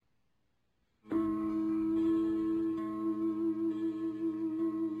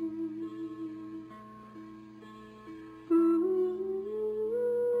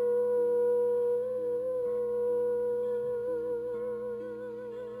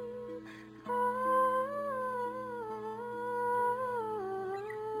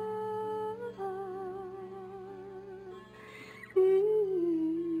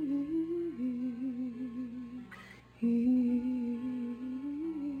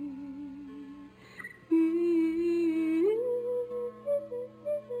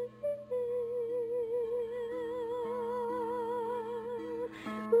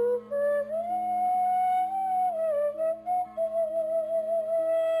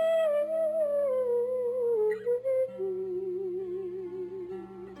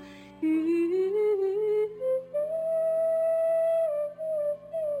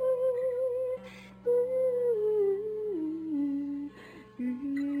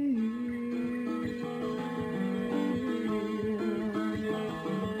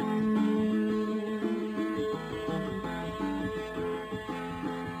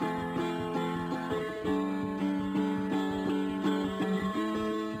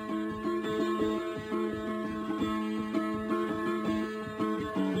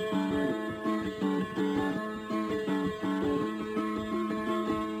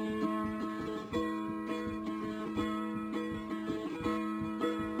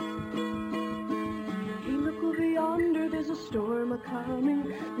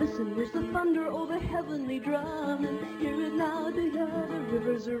Listen, here's the thunder, oh the heavenly drum, and hear it now, do ya? The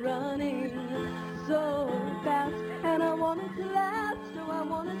rivers are running so fast, and I want it to last, oh I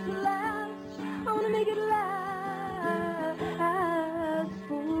want it to last, I want to make it last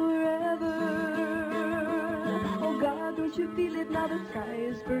forever. Oh God, don't you feel it now? The sky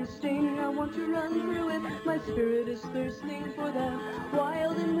is bursting, I want to run through it, my spirit is thirsting for that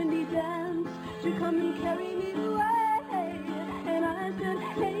wild and windy dance to come and carry me away. And I said,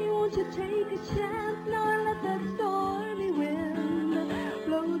 hey, won't you take a chance now and let that stormy wind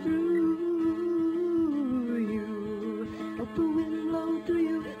blow through you. Let the wind blow through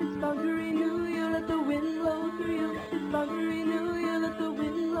you, it's bound to renew you. Let the wind blow through you, it's bound to renew you. Let the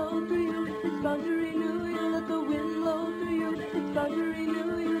wind blow through you, it's bound to renew you. Let the wind blow through you, it's bound to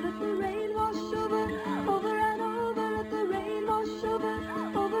renew you. Let the rain wash over, over and over. Let the rain wash over,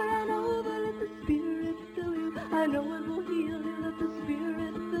 over and over. Let the Spirit fill you, I know it will heal you. Let the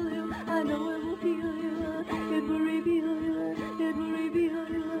Spirit fill you, I know it will heal you. It will reveal you, it will reveal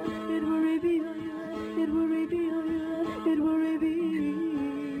you, it will reveal you, it will reveal you, it will reveal you.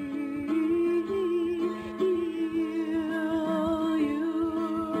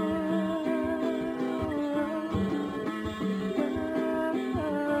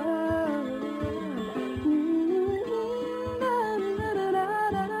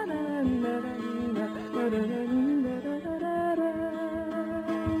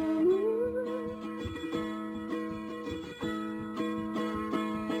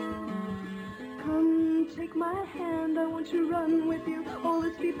 Come, take my hand, I want to run with you. Oh,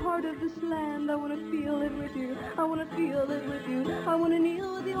 let's be part of this land. I want to feel it with you, I want to feel it with you. I want to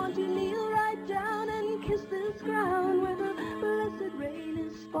kneel with you, I want to kneel right down and kiss this ground where the blessed rain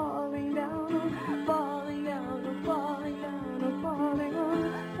is falling down, oh, falling down, oh, falling down, oh, falling,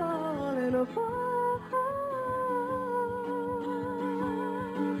 oh, falling, oh, falling.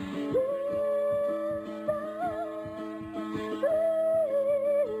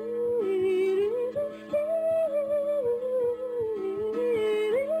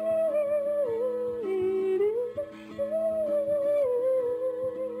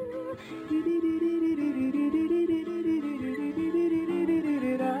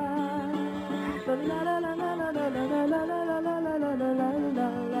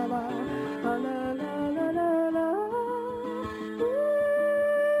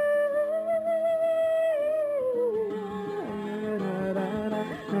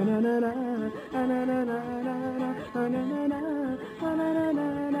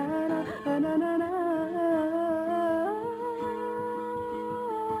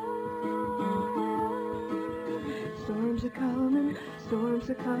 Storms are coming, storms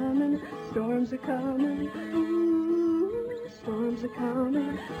are coming, storms are coming. Ooh, storms are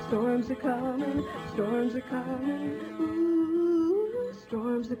coming, storms are coming, storms are coming. Ooh,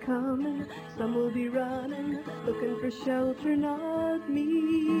 storms are coming. Some will be running, looking for shelter, not me.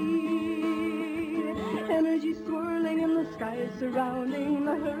 Energy swirling in the sky is surrounding.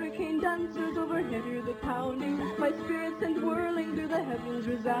 The hurricane dancers overhead hear the pounding. My spirit sent whirling through the heavens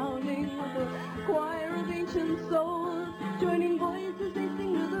resounding with a choir of ancient souls, joining voices